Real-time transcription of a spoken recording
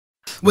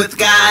with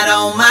God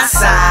on my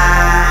side?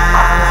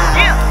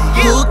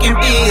 Who can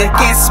be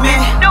against me?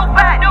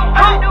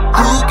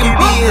 Who can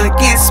be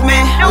against me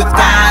with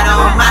God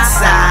on my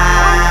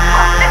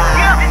side?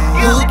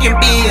 Who can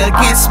be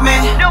against me?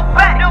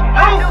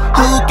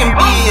 Who can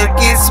be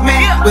against me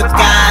with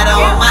God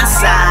on my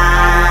side?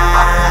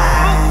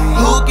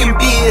 Who can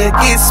be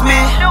against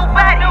me?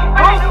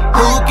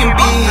 Who can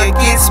be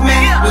against me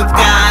with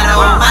God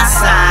on my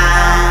side?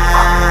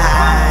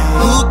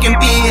 Who can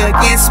be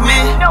against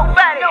me?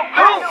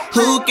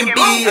 Who can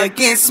be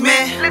against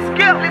me?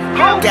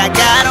 Got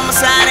God on my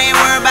side, ain't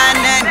worried about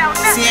nothing.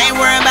 See, ain't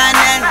worried about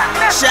nothing.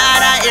 Shout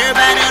out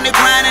everybody on the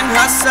grind and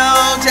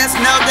hustle. Just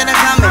know that I'm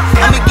coming.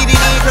 I'ma get it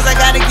in cause I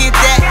gotta get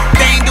that.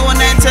 They ain't doing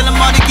nothing till the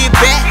money get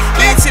back.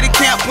 Into the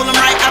camp, pull them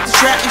right out the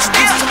trap.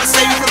 Introduce them to my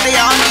savior cause they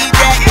all need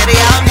that. Yeah, they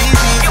all need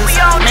Jesus.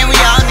 Man, we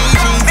all need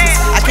Jesus.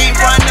 I can't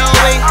run no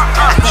way.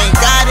 I thank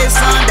God his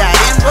son died.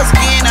 And what's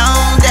getting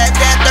on that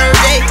third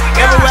day.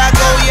 Everywhere I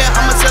go, yeah,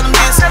 I'ma tell them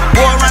this.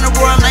 War around the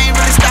world, I ain't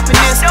really stopping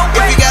this.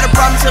 If you got a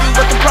problem, tell me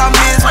what the problem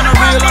is. On the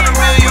real,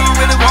 you don't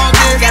really want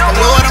this. Got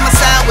the Lord on my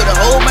side with a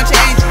whole bunch of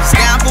angels.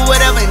 Down for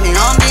whatever, and they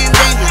all being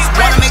dangerous.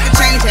 Wanna make a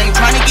change, ain't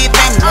trying to get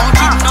famous. Won't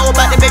you know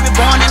about the baby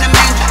born in a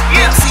manger?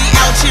 MC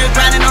out here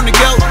grinding on the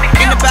go.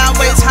 In the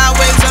byways,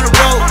 highways, on the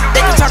road.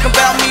 They can talk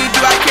about me, do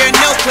I care?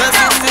 No, cause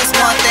it's this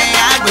one thing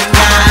I do.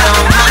 God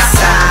on my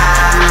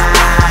side.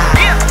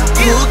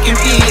 Who can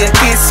be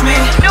against me?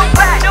 Who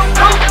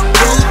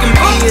can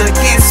be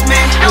against me?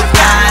 With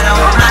God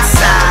on my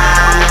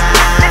side.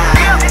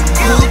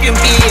 Who can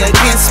be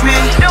against me?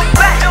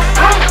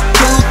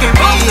 Who can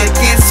be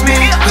against me?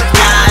 With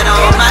God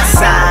on my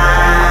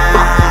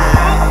side.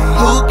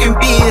 Who can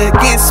be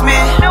against me?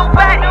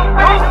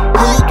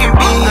 Who can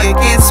be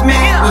against me?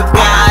 With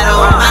God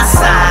on my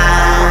side.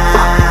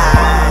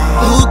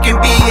 Who can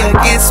be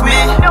against me?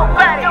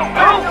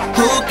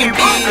 Who can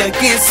be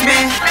against me?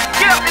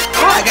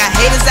 I got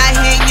haters out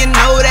here, you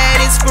know that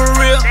it's for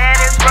real.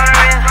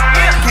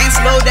 Can't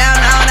slow down,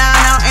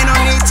 now, ain't no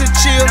need to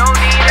chill.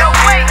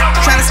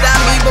 Tryna stop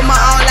me, but my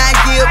all I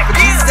give. For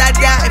Jesus I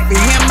die, and for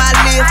him I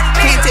live.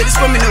 Can't take this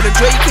from me, know the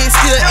joy you can't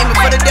steal. Aiming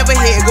for the devil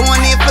head,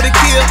 going in for the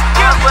kill.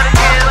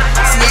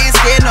 See, I ain't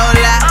scared no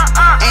lie,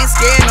 ain't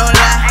scared no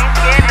lie.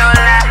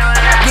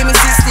 Give me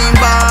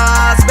 16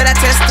 bars, but I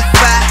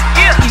testify.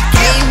 He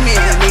came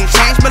in and he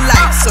changed my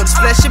life, so this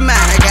flesh of mine,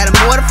 I got him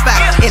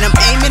mortified. And I'm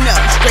aiming up,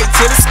 straight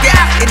to the sky.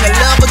 In the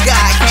love of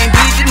God, can't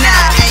be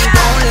denied, I ain't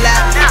gon'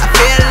 lie. I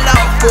fell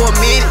off for a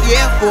minute,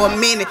 yeah, for a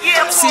minute.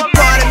 See,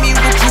 part of me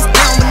was just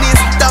done with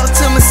this. Thought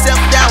to myself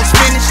that I was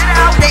finished.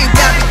 Thank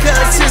God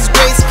because his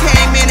grace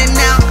came in and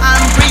now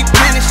I'm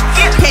replenished.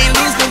 Can't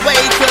lose the way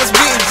cause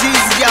with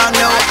Jesus, y'all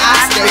know I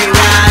stay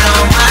right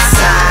on my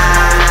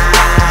side.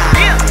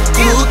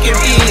 Who can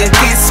be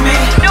against me?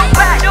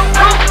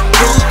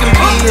 Who can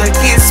be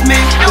against me?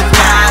 With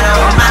God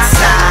on my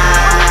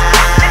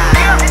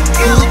side.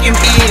 Who can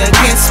be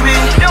against me?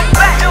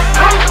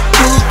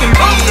 Who can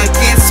be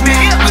against me?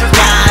 With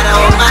God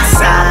on my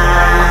side.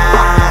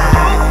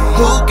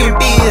 Who can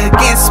be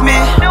against me?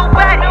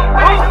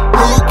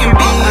 Who can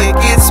be